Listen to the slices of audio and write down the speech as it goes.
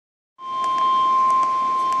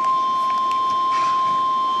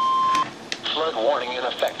warning in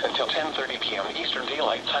effect until 10:30 p.m. Eastern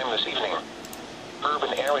Daylight Time this evening.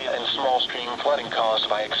 Urban area and small stream flooding caused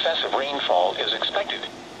by excessive rainfall is expected.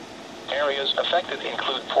 Areas affected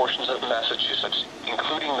include portions of Massachusetts,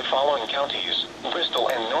 including the following counties: Bristol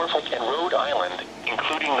and Norfolk, and Rhode Island,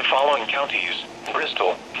 including the following counties: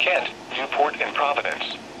 Bristol, Kent, Newport, and Providence.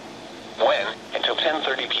 When, until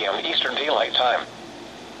 10:30 p.m. Eastern Daylight Time.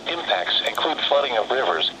 Impacts include flooding of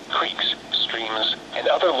rivers, creeks, streams, and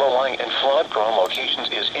other low-lying and flood-prone locations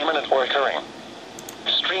is imminent or occurring.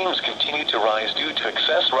 Streams continue to rise due to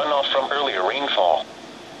excess runoff from earlier rainfall.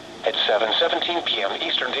 At 7:17 p.m.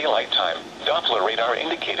 Eastern Daylight Time, Doppler radar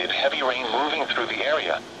indicated heavy rain moving through the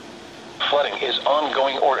area. Flooding is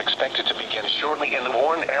ongoing or expected to begin shortly in the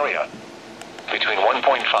Warren area. Between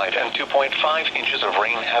 1.5 and 2.5 inches of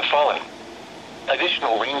rain have fallen.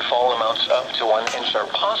 Additional rainfall amounts up to 1 inch are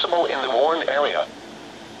possible in the Warren area.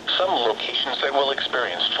 Some locations that will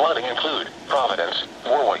experience flooding include Providence,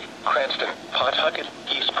 Warwick, Cranston, Pawtucket,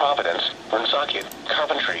 East Providence, Woonsocket,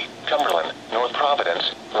 Coventry, Cumberland, North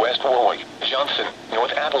Providence, West Warwick, Johnson,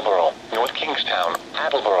 North Attleboro, North Kingstown,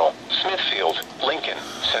 Attleboro, Smithfield, Lincoln,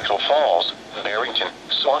 Central Falls, Barrington,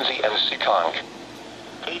 Swansea, and Seekonk.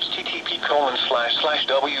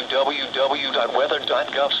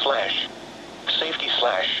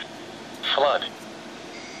 http://www.weather.gov/safety/flood